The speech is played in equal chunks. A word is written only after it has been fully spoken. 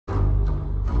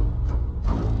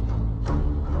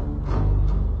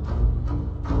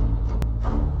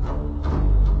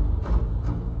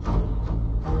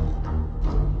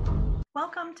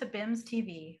Welcome to BIMS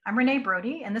TV. I'm Renae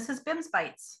Brodie, and this is BIMS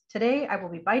Bites. Today, I will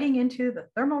be biting into the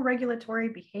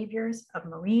thermoregulatory behaviors of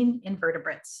marine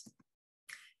invertebrates.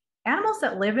 Animals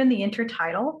that live in the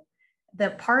intertidal,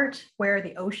 the part where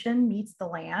the ocean meets the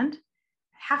land,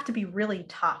 have to be really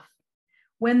tough.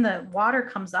 When the water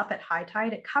comes up at high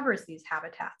tide, it covers these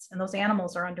habitats, and those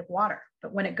animals are underwater.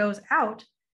 But when it goes out,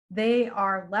 they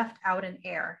are left out in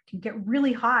air. It can get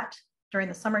really hot during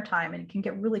the summertime, and it can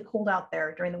get really cold out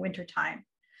there during the wintertime.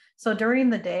 So during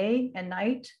the day and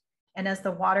night, and as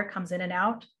the water comes in and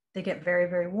out, they get very,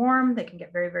 very warm. They can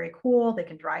get very, very cool. They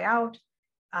can dry out.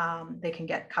 They can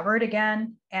get covered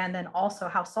again. And then also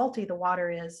how salty the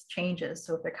water is changes.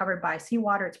 So if they're covered by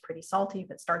seawater, it's pretty salty. If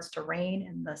it starts to rain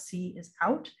and the sea is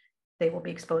out, they will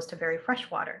be exposed to very fresh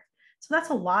water. So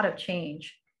that's a lot of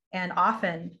change and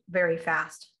often very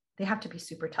fast. They have to be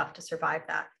super tough to survive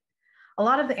that. A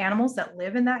lot of the animals that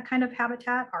live in that kind of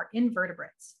habitat are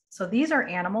invertebrates. So these are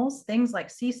animals, things like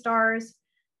sea stars,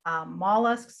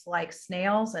 mollusks like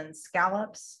snails and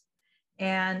scallops,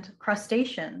 and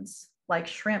crustaceans like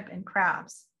shrimp and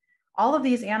crabs. All of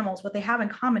these animals, what they have in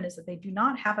common is that they do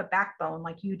not have a backbone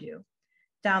like you do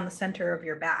down the center of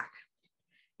your back.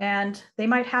 And they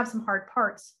might have some hard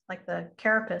parts like the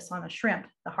carapace on a shrimp,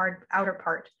 the hard outer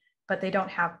part, but they don't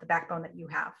have the backbone that you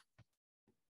have.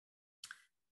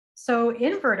 So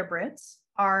invertebrates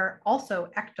are also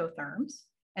ectotherms,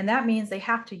 and that means they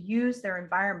have to use their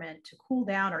environment to cool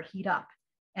down or heat up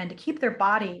and to keep their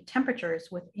body temperatures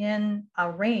within a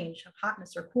range of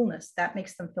hotness or coolness that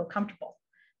makes them feel comfortable.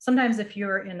 Sometimes if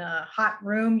you're in a hot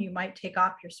room, you might take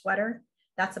off your sweater.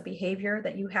 That's a behavior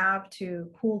that you have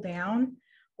to cool down.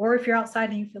 Or if you're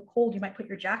outside and you feel cold, you might put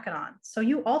your jacket on. So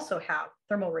you also have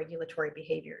thermoregulatory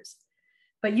behaviors,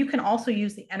 but you can also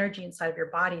use the energy inside of your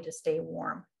body to stay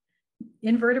warm.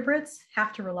 Invertebrates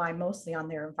have to rely mostly on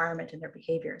their environment and their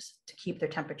behaviors to keep their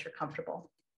temperature comfortable.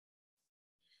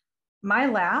 My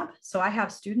lab, so I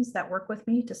have students that work with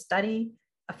me to study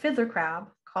a fiddler crab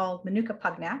called Manuka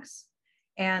pugnax.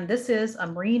 And this is a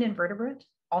marine invertebrate,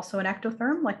 also an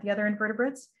ectotherm like the other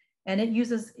invertebrates, and it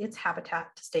uses its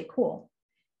habitat to stay cool.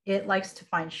 It likes to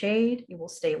find shade. It will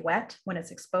stay wet when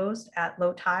it's exposed at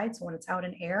low tide, so when it's out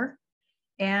in air.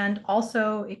 And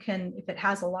also it can, if it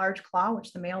has a large claw,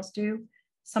 which the males do,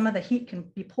 some of the heat can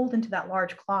be pulled into that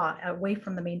large claw away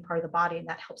from the main part of the body, and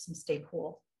that helps them stay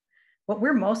cool. What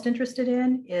we're most interested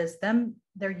in is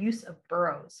their use of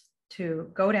burrows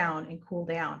to go down and cool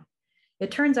down.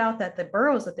 It turns out that the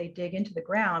burrows that they dig into the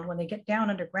ground, when they get down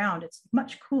underground, it's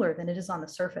much cooler than it is on the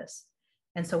surface.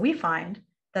 And so we find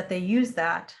that they use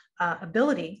that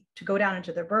ability to go down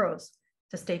into their burrows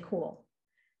to stay cool.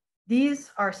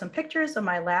 These are some pictures of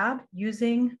my lab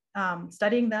using,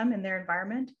 studying them in their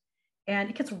environment. And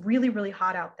it gets really, really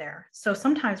hot out there. So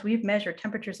sometimes we've measured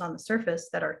temperatures on the surface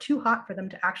that are too hot for them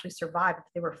to actually survive if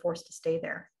they were forced to stay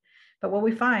there. But what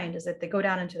we find is that they go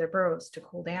down into their burrows to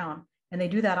cool down, and they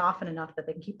do that often enough that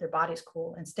they can keep their bodies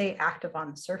cool and stay active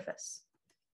on the surface.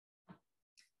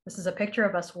 This is a picture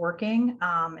of us working.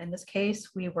 In this case,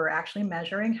 we were actually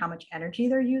measuring how much energy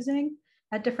they're using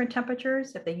at different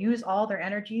temperatures. If they use all their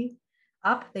energy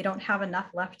up, they don't have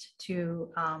enough left to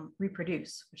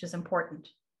reproduce, which is important.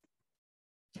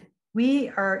 We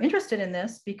are interested in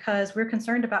this because we're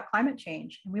concerned about climate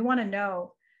change, and we want to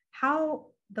know how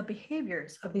the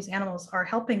behaviors of these animals are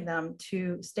helping them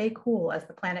to stay cool as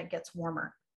the planet gets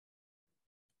warmer.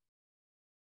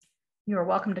 You are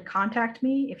welcome to contact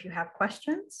me if you have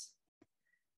questions.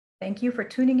 Thank you for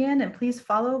tuning in, and please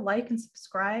follow, like, and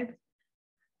subscribe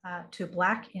to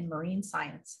Black in Marine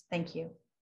Science. Thank you.